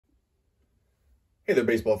Hey there,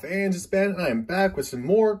 baseball fans. It's Ben, and I am back with some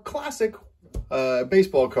more classic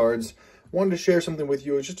baseball cards. Wanted to share something with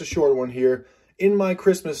you. It's just a short one here. In my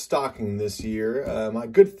Christmas stocking this year, my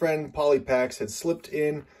good friend Polypax had slipped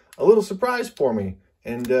in a little surprise for me.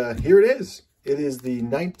 And here it is. It is the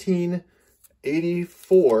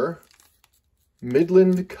 1984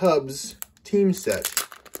 Midland Cubs team set.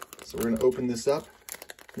 So we're going to open this up.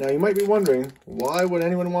 Now, you might be wondering, why would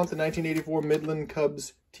anyone want the 1984 Midland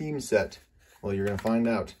Cubs team set? Well, you're going to find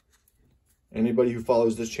out. Anybody who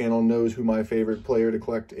follows this channel knows who my favorite player to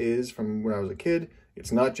collect is from when I was a kid.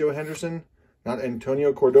 It's not Joe Henderson, not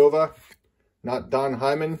Antonio Cordova, not Don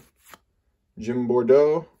Hyman, Jim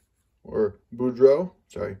Bordeaux, or Boudreaux.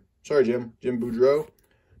 Sorry, Jim Boudreaux.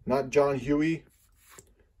 Not John Huey,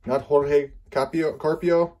 not Jorge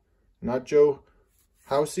Carpio, not Joe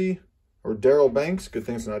Housey, or Daryl Banks. Good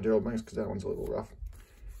thing it's not Daryl Banks because that one's a little rough.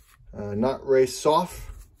 Not Ray Soff,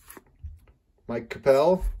 Mike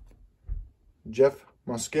Capel, Jeff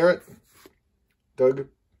Mosqueret, Doug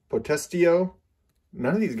Potestio.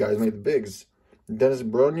 None of these guys made the bigs. Dennis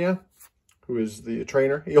Bronya, who is the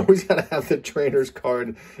trainer. You always got to have the trainer's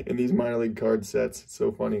card in these minor league card sets. It's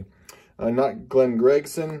so funny. Not Glenn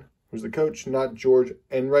Gregson, who's the coach. Not George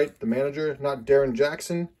Enright, the manager. Not Darren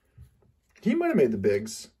Jackson. He might have made the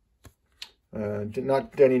bigs.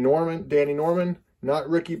 Not Danny Norman. Not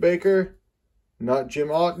Ricky Baker. Not Jim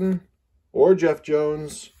Otten or Jeff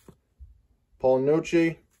Jones. Paul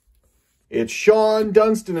Noce. It's Sean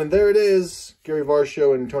Dunston, and there it is. Gary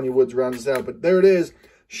Varsho and Tony Woods round us out, but there it is.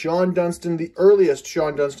 Sean Dunston, the earliest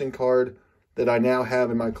Sean Dunston card that I now have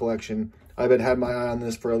in my collection. I've had my eye on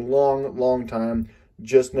this for a long, long time.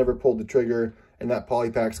 Just never pulled the trigger, and that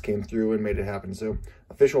Polypax came through and made it happen. So,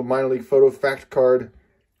 official minor league photo fact card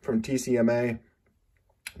from TCMA,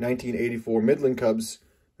 1984 Midland Cubs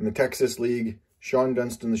in the Texas League. Sean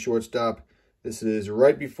Dunston, the shortstop. This is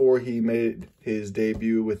right before he made his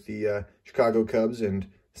debut with the Chicago Cubs and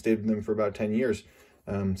stayed with them for about 10 years.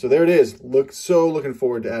 So there it is. Looking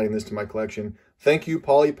forward to adding this to my collection. Thank you,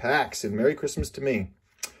 Polypax, and Merry Christmas to me.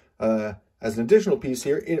 As an additional piece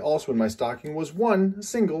here, also in my stocking was one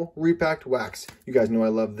single repacked wax. You guys know I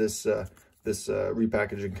love this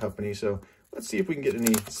repackaging company, so let's see if we can get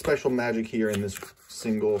any special magic here in this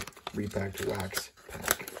single repacked wax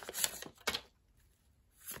pack.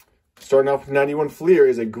 Starting off with 91 Fleer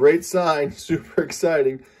is a great sign. Super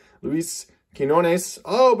exciting. Luis Quinones.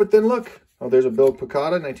 Oh, but then look. Oh, there's a Bill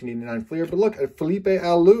Picada, 1989 Fleer. But look at Felipe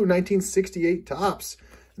Alou, 1968 Topps.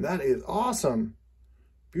 And that is awesome.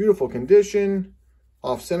 Beautiful condition.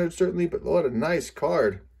 Off-centered, certainly, but what a nice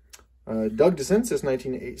card. Doug DeCinces,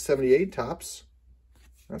 1978 Topps.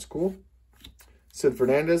 That's cool. Sid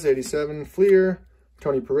Fernandez, 87 Fleer.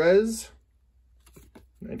 Tony Perez,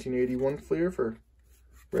 1981 Fleer for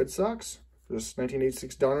Red Sox. This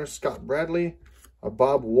 1986 Donner. Scott Bradley.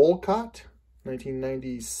 Bob Wolcott,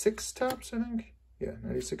 1996 Topps, I think. Yeah,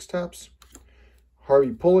 96 Topps.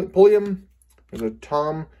 Harvey Pulliam. There's a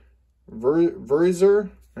Tom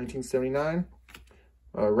Verzer, 1979.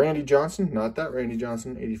 Randy Johnson, not that Randy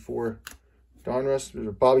Johnson, 84 Donruss. There's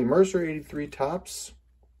a Bobby Mercer, 83 Topps.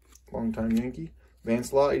 Longtime Yankee.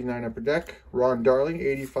 Vance Law, 89 Upper Deck. Ron Darling,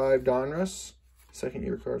 85 Donruss. Second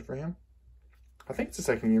year card for him. I think it's the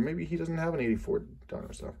second year. Maybe he doesn't have an 84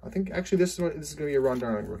 Donruss though. I think actually this is going to be a Ron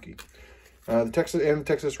Darling rookie. The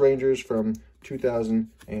Texas Rangers from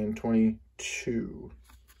 2022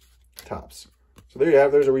 Topps. So there you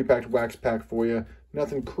have. There's a repacked wax pack for you.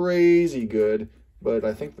 Nothing crazy good, but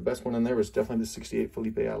I think the best one in there was definitely the 68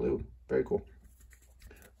 Felipe Alou. Very cool.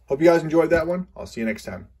 Hope you guys enjoyed that one. I'll see you next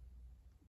time.